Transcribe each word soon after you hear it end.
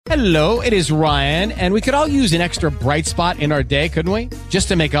Hello, it is Ryan, and we could all use an extra bright spot in our day, couldn't we? Just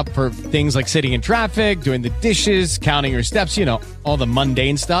to make up for things like sitting in traffic, doing the dishes, counting your steps, you know, all the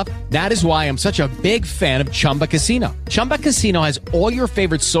mundane stuff. That is why I'm such a big fan of Chumba Casino. Chumba Casino has all your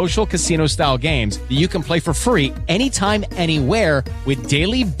favorite social casino-style games that you can play for free anytime, anywhere with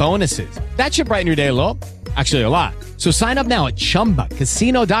daily bonuses. That should brighten your day a little. Actually, a lot. So sign up now at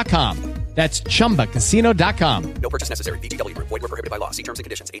ChumbaCasino.com. That's ChumbaCasino.com. No purchase necessary. VGW Group. Void where prohibited by law. See terms and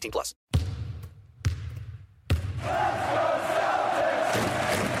conditions. 18+.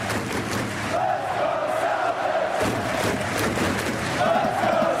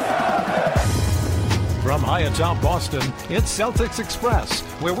 From high atop Boston, it's Celtics Express,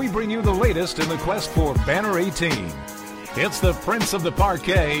 where we bring you the latest in the quest for Banner 18. It's the Prince of the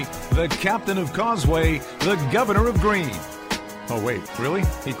Parquet, the Captain of Causeway, the Governor of Green. Oh, wait, really?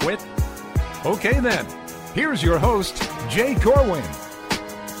 He quit? Okay, then. Here's your host, J Corwin.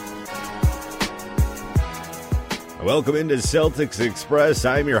 Welcome into Celtics Express.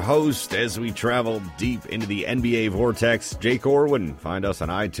 I'm your host as we travel deep into the NBA vortex, J Corwin. Find us on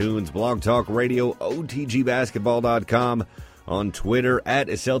iTunes, Blog Talk Radio, OTGBasketball.com, on Twitter, at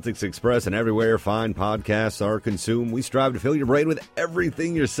Celtics Express, and everywhere fine podcasts are consumed. We strive to fill your brain with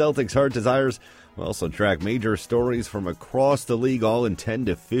everything your Celtics heart desires. We also track major stories from across the league, all in 10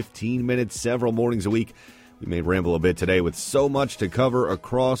 to 15 minutes, several mornings a week. We may ramble a bit today with so much to cover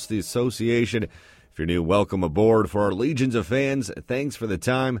across the association. If you're new, welcome aboard. For our legions of fans, thanks for the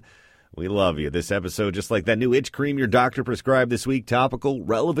time. We love you. This episode, just like that new itch cream your doctor prescribed this week, topical,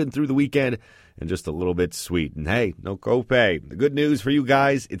 relevant through the weekend, and just a little bit sweet. And hey, no copay. The good news for you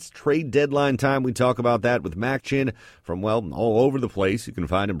guys, it's trade deadline time. We talk about that with Mac Chin from, well, all over the place. You can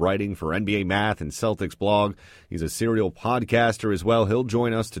find him writing for NBA Math and CelticsBlog. He's a serial podcaster as well. He'll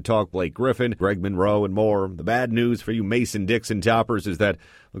join us to talk Blake Griffin, Greg Monroe, and more. The bad news for you Mason-Dixon toppers is that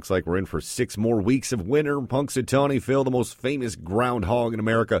looks like we're in for 6 more weeks of winter. Punxsutawney Phil, the most famous groundhog in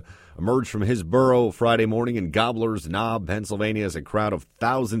America, emerged from his burrow Friday morning in Gobbler's Knob, Pennsylvania, as a crowd of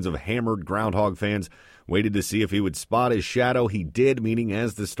thousands of hammered groundhog fans waited to see if he would spot his shadow. He did, meaning,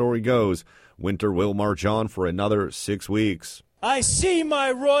 as the story goes, winter will march on for another 6 weeks. I see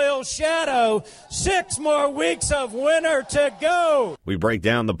my royal shadow. 6 more weeks of winter to go. We break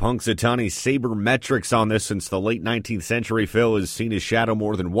down the Punxsutawney sabermetrics on this. Since the late 19th century, Phil has seen his shadow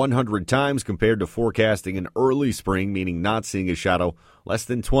more than 100 times compared to forecasting an early spring, meaning not seeing his shadow, less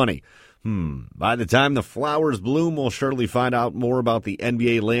than 20. By the time the flowers bloom, we'll surely find out more about the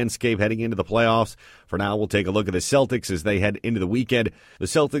NBA landscape heading into the playoffs. For now, we'll take a look at the Celtics as they head into the weekend. The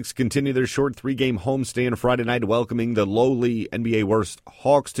Celtics continue their short 3-game homestand Friday night, welcoming the lowly NBA worst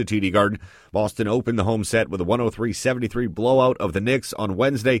Hawks to TD Garden. Boston opened the home set with a 103-73 blowout of the Knicks on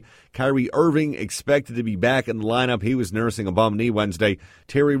Wednesday. Kyrie Irving expected to be back in the lineup. He was nursing a bum knee Wednesday.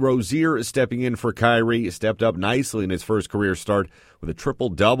 Terry Rozier is stepping in for Kyrie, stepped up nicely in his first career start with a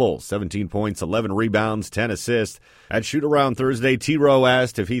triple-double, 17 points, 11 rebounds, 10 assists. At shoot-around Thursday, T-Row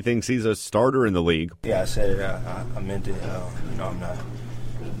asked if he thinks he's a starter in the league. Yeah, I said it. I meant it. I'm not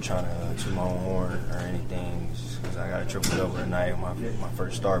trying to toot my own horn or anything because I got a triple-double tonight, my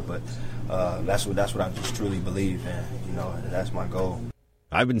first start. But that's what I just truly believe in. That's my goal.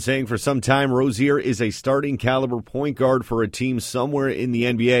 I've been saying for some time Rozier is a starting caliber point guard for a team somewhere in the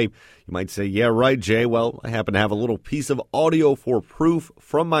NBA. You might say, yeah, right, Jay. Well, I happen to have a little piece of audio for proof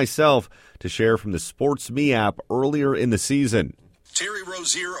from myself to share from the Sports Me app earlier in the season. Terry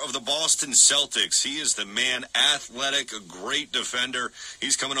Rozier of the Boston Celtics. He is the man, athletic, a great defender.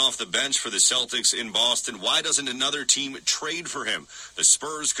 He's coming off the bench for the Celtics in Boston. Why doesn't another team trade for him? The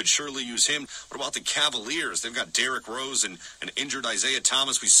Spurs could surely use him. What about the Cavaliers? They've got Derrick Rose and an injured Isaiah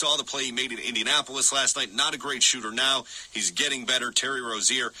Thomas. We saw the play he made in Indianapolis last night. Not a great shooter now. He's getting better. Terry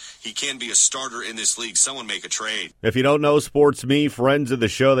Rozier, he can be a starter in this league. Someone make a trade. If you don't know Sports Me, friends of the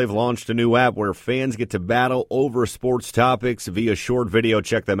show, they've launched a new app where fans get to battle over sports topics via short video.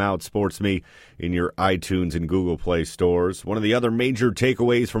 Check them out, Sports Me, in your iTunes and Google Play stores. One of the other major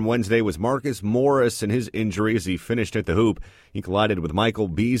takeaways from Wednesday was Marcus Morris and his injury as he finished at the hoop. He collided with Michael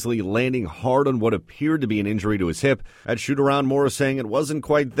Beasley, landing hard on what appeared to be an injury to his hip. At shoot-around, Morris saying it wasn't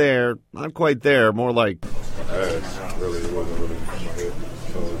quite there. Not quite there, more like... It wasn't really my hip,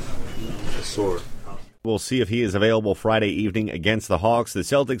 so it's sore. We'll see if he is available Friday evening against the Hawks. The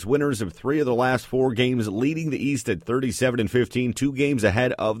Celtics winners of 3 of the last 4 games, leading the East at 37-15, 2 games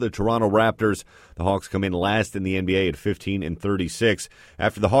ahead of the Toronto Raptors. The Hawks come in last in the NBA at 15-36.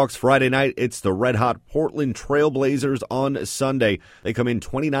 After the Hawks Friday night, it's the red-hot Portland Trailblazers on Sunday. They come in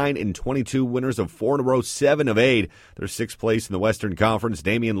 29-22, winners of 4 in a row, 7 of 8. They're 6th place in the Western Conference.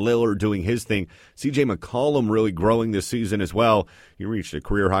 Damian Lillard doing his thing. C.J. McCollum really growing this season as well. He reached a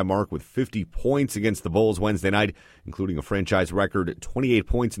career-high mark with 50 points against the Bulls Wednesday night, including a franchise record 28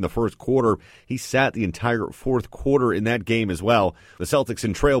 points in the first quarter. He sat the entire fourth quarter in that game as well. The Celtics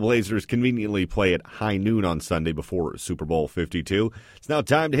and Trailblazers conveniently play at high noon on Sunday before Super Bowl 52. It's now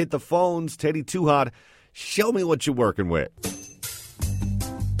time to hit the phones. Teddy Too Hot, show me what you're working with.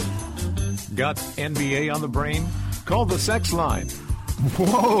 Got NBA on the brain? Call the sex line.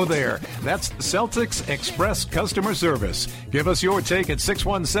 Whoa there. That's Celtics Express Customer Service. Give us your take at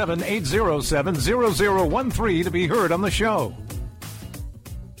 617-807-0013 to be heard on the show.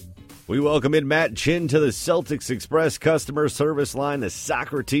 We welcome in Matt Chin to the Celtics Express Customer Service line, the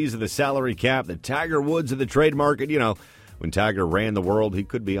Socrates of the salary cap, the Tiger Woods of the trade market. You know, when Tiger ran the world, he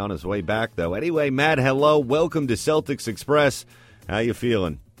could be on his way back, though. Anyway, Matt, hello. Welcome to Celtics Express. How you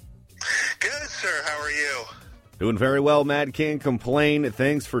feeling? Good, sir. How are you? Doing very well, Matt. Can't complain.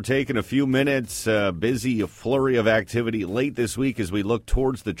 Thanks for taking a few minutes. Busy, a flurry of activity late this week as we look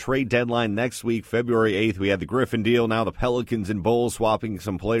towards the trade deadline next week, February 8th. We had the Griffin deal. Now the Pelicans and Bulls swapping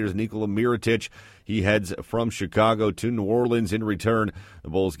some players. Nikola Mirotic, he heads from Chicago to New Orleans. In return,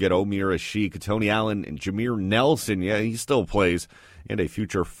 the Bulls get Omer Asik, Tony Allen, and Jameer Nelson. Yeah, he still plays. And a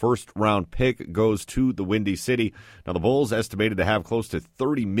future first-round pick goes to the Windy City. Now, the Bulls estimated to have close to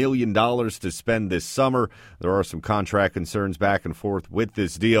 $30 million to spend this summer. There are some contract concerns back and forth with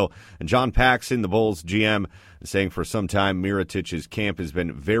this deal. And John Paxson, the Bulls GM, saying for some time Mirotic's camp has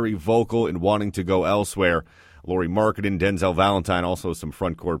been very vocal in wanting to go elsewhere. Lauri Markkanen, Denzel Valentine, also some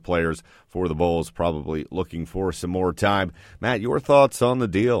front court players for the Bulls, probably looking for some more time. Matt, your thoughts on the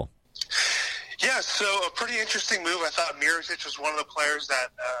deal? Yeah, so a pretty interesting move. I thought Mirotic was one of the players that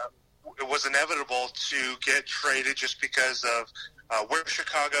it was inevitable to get traded just because of where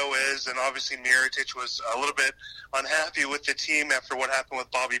Chicago is, and obviously Mirotic was a little bit unhappy with the team after what happened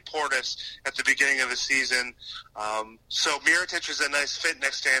with Bobby Portis at the beginning of the season. So Mirotic is a nice fit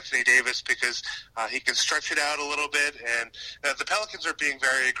next to Anthony Davis because he can stretch it out a little bit, and the Pelicans are being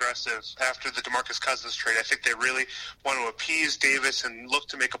very aggressive after the DeMarcus Cousins trade. I think they really want to appease Davis and look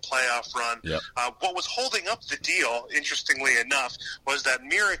to make a playoff run. Yep. What was holding up the deal, interestingly enough, was that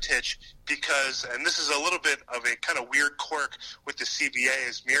Mirotic, because, and this is a little bit of a kind of weird quirk with the CBA,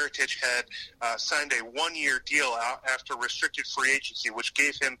 is Mirotic had signed a one-year deal out after restricted free agency, which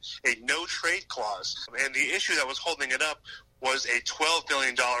gave him a no-trade clause. And the issue that was holding it up was a $12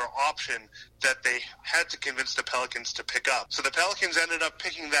 million option that they had to convince the Pelicans to pick up. So the Pelicans ended up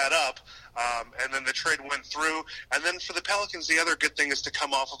picking that up, and then the trade went through. And then for the Pelicans, the other good thing is to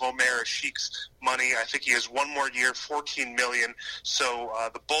come off of Omer Asik's money. I think he has one more year, $14 million. So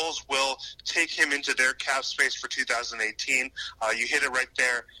the Bulls will take him into their cap space for 2018. You hit it right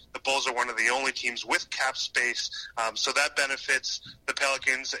there. The Bulls are one of the only teams with cap space, so that benefits the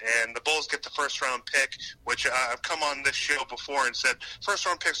Pelicans, and the Bulls get the first-round pick, which I've come on this show before and said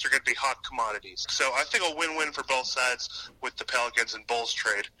first-round picks are going to be hot commodities. So I think a win-win for both sides with the Pelicans and Bulls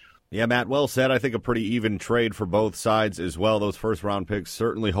trade. Yeah, Matt, well said. I think a pretty even trade for both sides as well. Those first-round picks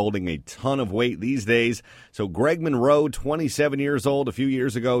certainly holding a ton of weight these days. So Greg Monroe, 27 years old. A few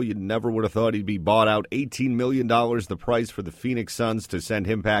years ago, you never would have thought he'd be bought out. $18 million, the price for the Phoenix Suns to send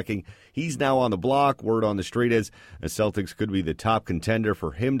him packing. He's now on the block. Word on the street is the Celtics could be the top contender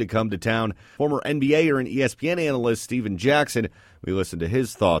for him to come to town. Former NBAer and ESPN analyst Steven Jackson, we listened to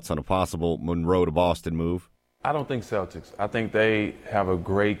his thoughts on a possible Monroe to Boston move. I don't think Celtics. I think they have a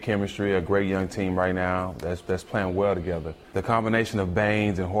great chemistry, a great young team right now that's playing well together. The combination of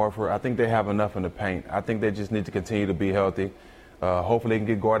Baines and Horford, I think they have enough in the paint. I think they just need to continue to be healthy. Hopefully they can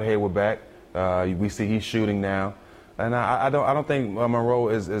get Gordon Hayward back. We see he's shooting now. And I don't think Monroe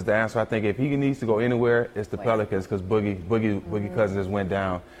is the answer. I think if he needs to go anywhere, it's the Pelicans because Boogie Cousins just went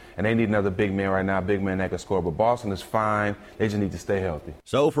down. And they need another big man right now, big man that can score. But Boston is fine. They just need to stay healthy.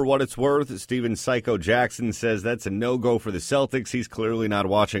 So for what it's worth, Steven Psycho Jackson says that's a no-go for the Celtics. He's clearly not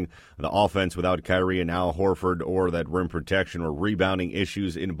watching the offense without Kyrie and Al Horford or that rim protection or rebounding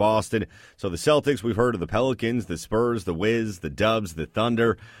issues in Boston. So the Celtics, we've heard of the Pelicans, the Spurs, the Wiz, the Dubs, the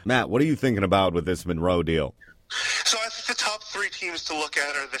Thunder. Matt, what are you thinking about with this Monroe deal? So I think the top three teams to look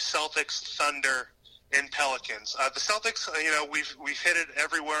at are the Celtics, Thunder, in Pelicans. The Celtics, we've hit it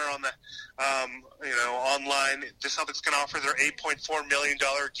everywhere on the, online. The Celtics can offer their $8.4 million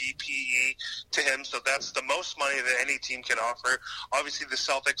DPE to him, so that's the most money that any team can offer. Obviously, the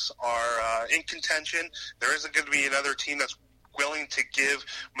Celtics are in contention. There isn't going to be another team that's willing to give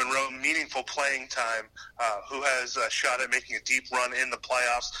Monroe meaningful playing time, who has a shot at making a deep run in the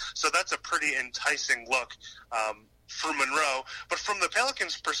playoffs. So that's a pretty enticing look for Monroe. But from the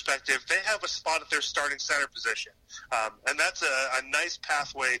Pelicans' perspective, they have a spot at their starting center position. And that's a nice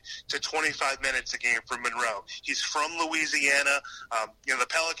pathway to 25 minutes a game for Monroe. He's from Louisiana. The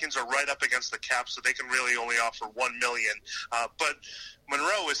Pelicans are right up against the cap, so they can really only offer $1 million. But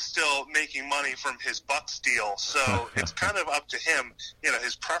Monroe is still making money from his Bucks deal, so it's kind of up to him,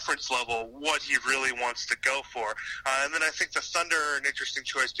 his preference level, what he really wants to go for. And then I think the Thunder are an interesting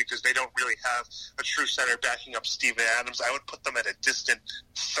choice because they don't really have a true center backing up Steven Adams. I would put them at a distant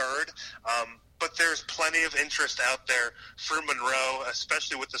third. But there's plenty of interest out there for Monroe,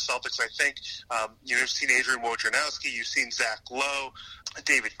 especially with the Celtics. I think you've seen Adrian Wojnarowski, you've seen Zach Lowe,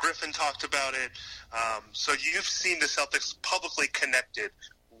 David Griffin talked about it. So you've seen the Celtics publicly connected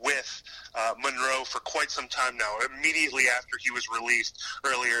with Monroe for quite some time now, immediately after he was released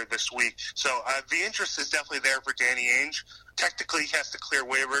earlier this week. So the interest is definitely there for Danny Ainge. Technically, he has to clear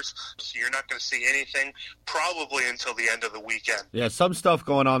waivers, so you're not going to see anything probably until the end of the weekend. Yeah, some stuff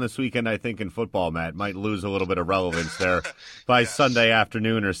going on this weekend, I think, in football, Matt, might lose a little bit of relevance there by Sunday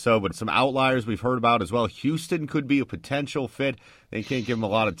afternoon or so. But some outliers we've heard about as well. Houston could be a potential fit. They can't give him a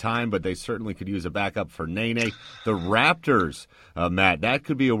lot of time, but they certainly could use a backup for Nene. The Raptors, Matt, that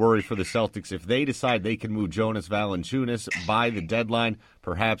could be a worry for the Celtics. If they decide they can move Jonas Valanciunas by the deadline,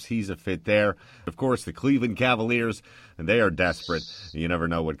 perhaps he's a fit there. Of course, the Cleveland Cavaliers, and they are desperate. You never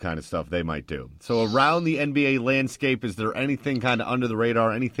know what kind of stuff they might do. So around the NBA landscape, is there anything kind of under the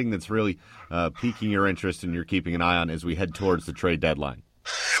radar, anything that's really piquing your interest and you're keeping an eye on as we head towards the trade deadline?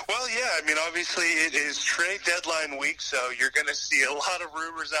 Well, yeah, obviously it is trade deadline week, so you're going to see a lot of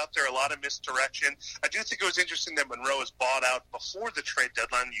rumors out there, a lot of misdirection. I do think it was interesting that Monroe was bought out before the trade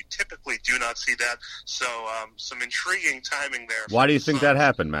deadline. You typically do not see that, so some intriguing timing there. Why do you think that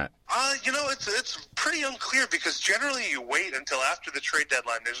happened, Matt? It's pretty unclear because generally you wait until after the trade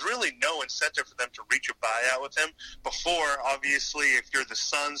deadline. There's really no incentive for them to reach a buyout with him before. Obviously, if you're the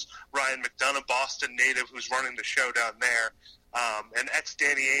Suns, Ryan McDonough, Boston native, who's running the show down there, an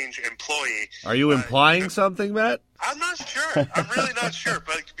ex-Danny Ainge employee. Are you implying something, Matt? I'm not sure. I'm really not sure,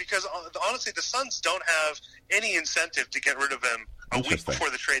 but because honestly, the Suns don't have any incentive to get rid of him a week before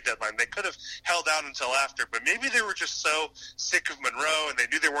the trade deadline. They could have held out until after, but maybe they were just so sick of Monroe and they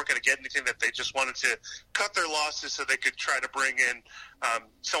knew they weren't going to get anything that they just wanted to cut their losses so they could try to bring in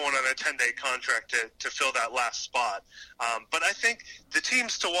someone on a 10-day contract to fill that last spot. But I think the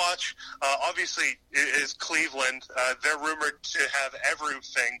teams to watch, obviously, is Cleveland. They're rumored to have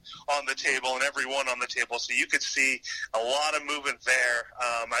everything on the table and everyone on the table, so you could see a lot of movement there.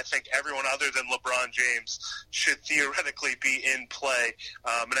 I think everyone other than LeBron James should theoretically be in play,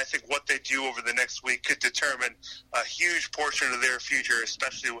 and I think what they do over the next week could determine a huge portion of their future,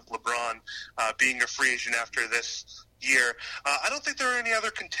 especially with LeBron being a free agent after this year. I don't think there are any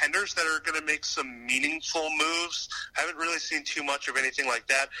other contenders that are going to make some meaningful moves. I haven't really seen too much of anything like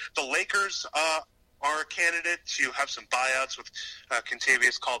that. The Lakers are a candidate to have some buyouts with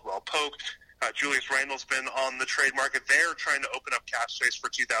Kentavious Caldwell-Pope. Julius Randle's been on the trade market. They're trying to open up cap space for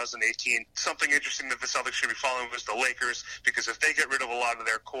 2018. Something interesting that the Celtics should be following was the Lakers, because if they get rid of a lot of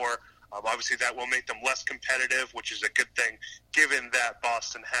their core, obviously that will make them less competitive, which is a good thing, given that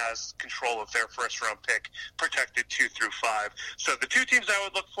Boston has control of their first-round pick, protected 2 through 5. So the two teams I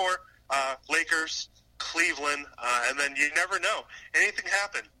would look for, Lakers, Cleveland, and then you never know. Anything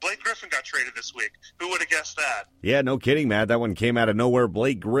happened. Blake Griffin got traded this week. Who would have guessed that? Yeah, no kidding, Matt. That one came out of nowhere.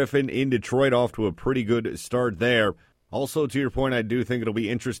 Blake Griffin in Detroit, off to a pretty good start there. Also, to your point, I do think it'll be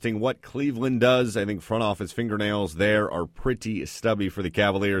interesting what Cleveland does. I think front office fingernails there are pretty stubby for the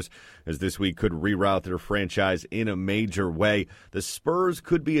Cavaliers, as this week could reroute their franchise in a major way. The Spurs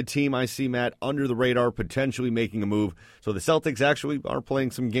could be a team I see, Matt, under the radar, potentially making a move. So the Celtics actually are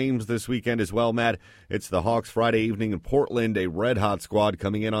playing some games this weekend as well, Matt. It's the Hawks Friday evening in Portland, a red-hot squad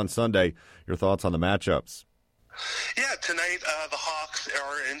coming in on Sunday. Your thoughts on the matchups? Yeah, tonight the Hawks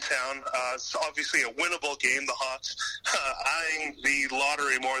are in town. It's obviously a winnable game. The Hawks eyeing the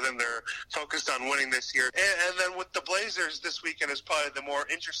lottery more than their focused on winning this year. And then with the Blazers, this weekend is probably the more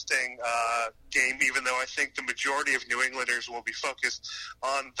interesting game, even though I think the majority of New Englanders will be focused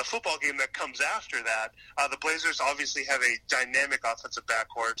on the football game that comes after that. The Blazers obviously have a dynamic offensive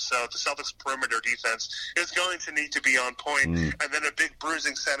backcourt, so the Celtics' perimeter defense is going to need to be on point. And then a big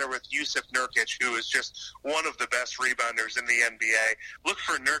bruising center with Yusuf Nurkic, who is just one of the best rebounders in the NBA. Look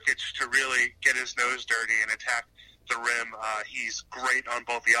for Nurkic to really get his nose dirty and attack the rim. He's great on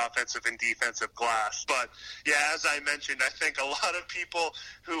both the offensive and defensive glass. But, yeah, as I mentioned, I think a lot of people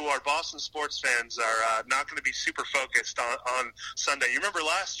who are Boston sports fans are not going to be super focused on Sunday. You remember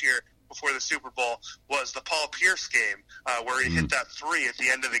last year, before the Super Bowl, was the Paul Pierce game where he hit that three at the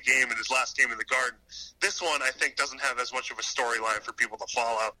end of the game in his last game in the Garden. This one, I think, doesn't have as much of a storyline for people to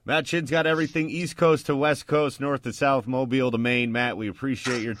follow. Matt Chin's got everything East Coast to West Coast, North to South, Mobile to Maine. Matt, we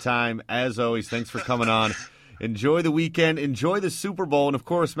appreciate your time. As always, thanks for coming on. Enjoy the weekend. Enjoy the Super Bowl. And, of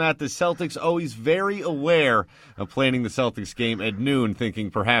course, Matt, the Celtics always very aware of planning the Celtics game at noon, thinking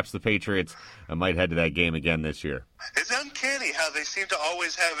perhaps the Patriots might head to that game again this year. It's uncanny how they seem to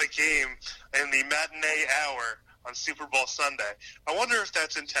always have a game in the matinee hour on Super Bowl Sunday. I wonder if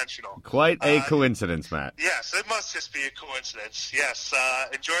that's intentional. Quite a coincidence, Matt. Yes, it must just be a coincidence. Yes,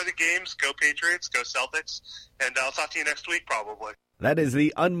 enjoy the games. Go Patriots. Go Celtics. And I'll talk to you next week probably. That is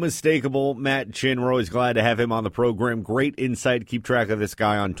the unmistakable Matt Chin. We're always glad to have him on the program. Great insight. Keep track of this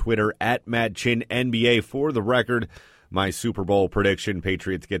guy on Twitter, @MattChinNBA. For the record, my Super Bowl prediction,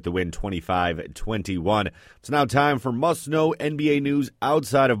 Patriots get the win 25-21. It's now time for must-know NBA news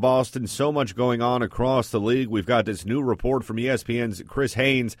outside of Boston. So much going on across the league. We've got this new report from ESPN's Chris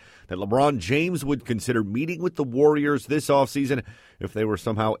Haynes that LeBron James would consider meeting with the Warriors this offseason if they were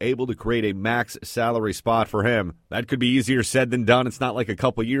somehow able to create a max salary spot for him. That could be easier said than done. It's not like a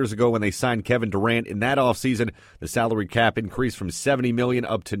couple years ago when they signed Kevin Durant. In that offseason, the salary cap increased from $70 million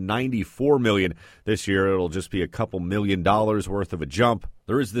up to $94 million. This year, it'll just be a couple $1 million worth of a jump.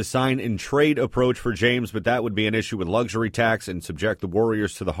 There is the sign-and-trade approach for James, but that would be an issue with luxury tax and subject the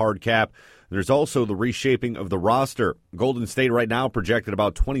Warriors to the hard cap. There's also the reshaping of the roster. Golden State right now projected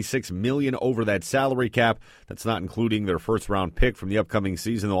about $26 million over that salary cap. That's not including their first-round pick from the upcoming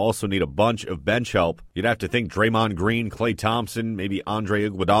season. They'll also need a bunch of bench help. You'd have to think Draymond Green, Klay Thompson, maybe Andre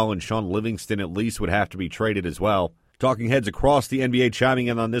Iguodala, and Sean Livingston at least would have to be traded as well. Talking heads across the NBA chiming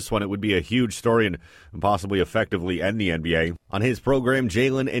in on this one. It would be a huge story and possibly effectively end the NBA. On his program,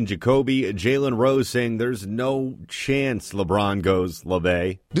 Jalen and Jacoby, Jalen Rose saying there's no chance LeBron goes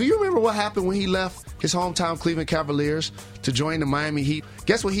LeBay. Do you remember what happened when he left his hometown Cleveland Cavaliers to join the Miami Heat?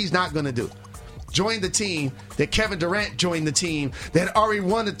 Guess what he's not going to do? Join the team that Kevin Durant joined, the team that had already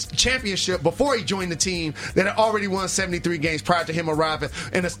won the championship before he joined the team that had already won 73 games prior to him arriving,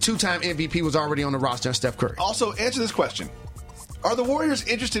 and a two-time MVP was already on the roster, and Steph Curry. Also, answer this question. Are the Warriors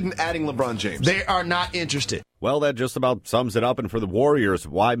interested in adding LeBron James? They are not interested. Well, that just about sums it up. And for the Warriors,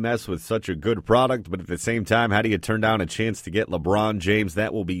 why mess with such a good product? But at the same time, how do you turn down a chance to get LeBron James?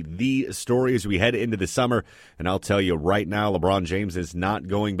 That will be the story as we head into the summer. And I'll tell you right now, LeBron James is not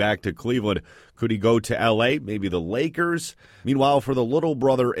going back to Cleveland. Could he go to L.A., maybe the Lakers? Meanwhile, for the little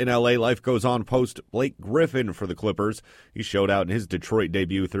brother in L.A., life goes on post Blake Griffin for the Clippers. He showed out in his Detroit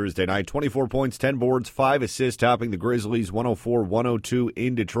debut Thursday night. 24 points, 10 boards, 5 assists, topping the Grizzlies 104-102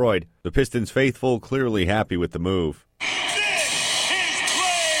 in Detroit. The Pistons faithful clearly happy with the move.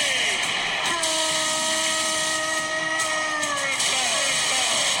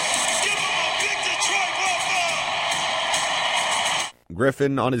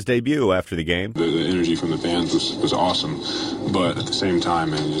 Griffin on his debut after the game. The energy from the fans was awesome, but at the same time,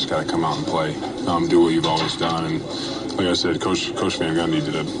 man, you just got to come out and play, do what you've always done. And like I said, Coach Van Gundy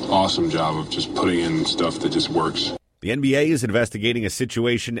did an awesome job of just putting in stuff that just works. The NBA is investigating a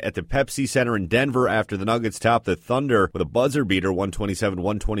situation at the Pepsi Center in Denver after the Nuggets topped the Thunder with a buzzer beater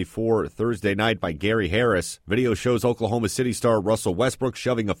 127-124 Thursday night by Gary Harris. Video shows Oklahoma City star Russell Westbrook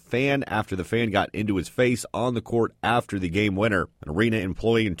shoving a fan after the fan got into his face on the court after the game winner. An arena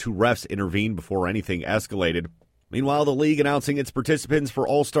employee and 2 refs intervened before anything escalated. Meanwhile, the league announcing its participants for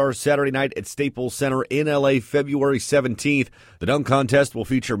All-Star Saturday night at Staples Center in L.A. February 17th. The dunk contest will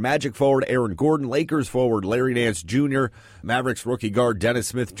feature Magic forward Aaron Gordon, Lakers forward Larry Nance Jr., Mavericks rookie guard Dennis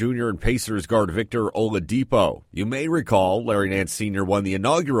Smith Jr., and Pacers guard Victor Oladipo. You may recall Larry Nance Sr. won the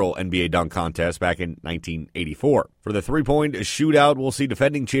inaugural NBA dunk contest back in 1984. For the three-point shootout, we'll see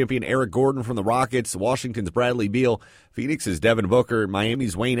defending champion Eric Gordon from the Rockets, Washington's Bradley Beal, Phoenix's Devin Booker,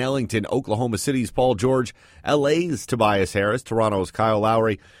 Miami's Wayne Ellington, Oklahoma City's Paul George, LA's Tobias Harris, Toronto's Kyle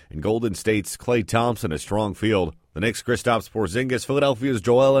Lowry, and Golden State's Klay Thompson. A strong field The Knicks' Kristaps Porzingis, Philadelphia's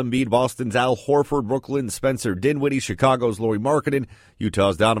Joel Embiid, Boston's Al Horford, Brooklyn's Spencer Dinwiddie, Chicago's Lauri Markkanen,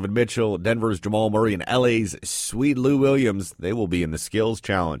 Utah's Donovan Mitchell, Denver's Jamal Murray, and LA's Sweet Lou Williams. They will be in the Skills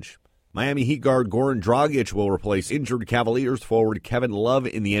Challenge. Miami Heat guard Goran Dragic will replace injured Cavaliers forward Kevin Love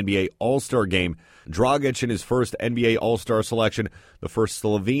in the NBA All-Star Game. Dragic in his first NBA All-Star selection, the first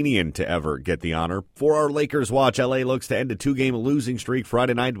Slovenian to ever get the honor. For our Lakers watch, LA looks to end a 2-game losing streak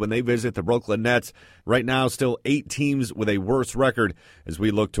Friday night when they visit the Brooklyn Nets. Right now, still 8 teams with a worse record as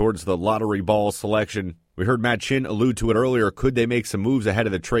we look towards the lottery ball selection. We heard Matt Chin allude to it earlier. Could they make some moves ahead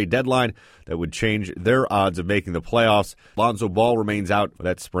of the trade deadline that would change their odds of making the playoffs? Lonzo Ball remains out with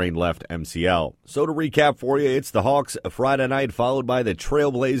that sprained left MCL. So to recap for you, it's the Hawks Friday night, followed by the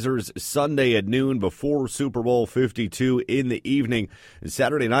Trailblazers Sunday at noon before Super Bowl 52 in the evening. And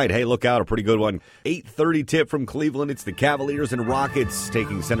Saturday night, hey, look out, a pretty good one. 8:30 tip from Cleveland. It's the Cavaliers and Rockets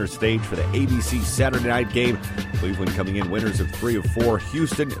taking center stage for the ABC Saturday night game. Cleveland coming in winners of 3 of 4.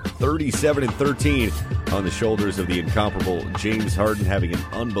 Houston 37-13. On the shoulders of the incomparable James Harden, having an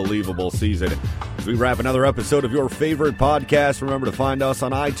unbelievable season. As we wrap another episode of your favorite podcast, remember to find us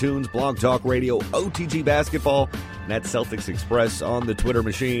on iTunes, Blog Talk Radio, OTG Basketball, and at Celtics Express on the Twitter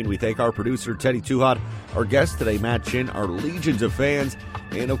machine. We thank our producer, Teddy Too Hot, our guest today, Matt Chin, our legions of fans,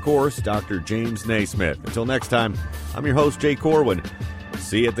 and, of course, Dr. James Naismith. Until next time, I'm your host, J Corwin.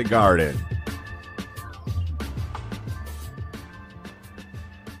 See you at the Garden.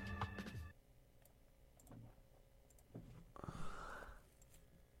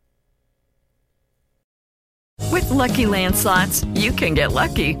 With Lucky Land Slots, you can get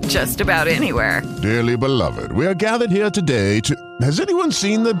lucky just about anywhere. Dearly beloved, we are gathered here today to... Has anyone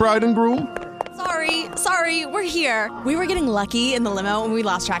seen the bride and groom? Sorry, we're here. We were getting lucky in the limo and we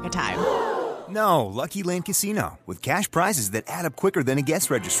lost track of time. No, Lucky Land Casino, with cash prizes that add up quicker than a guest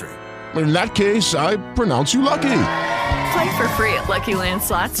registry. In that case, I pronounce you lucky. Play for free at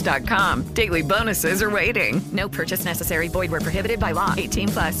LuckyLandSlots.com. Daily bonuses are waiting. No purchase necessary. Void where prohibited by law.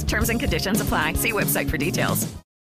 18+. Terms and conditions apply. See website for details.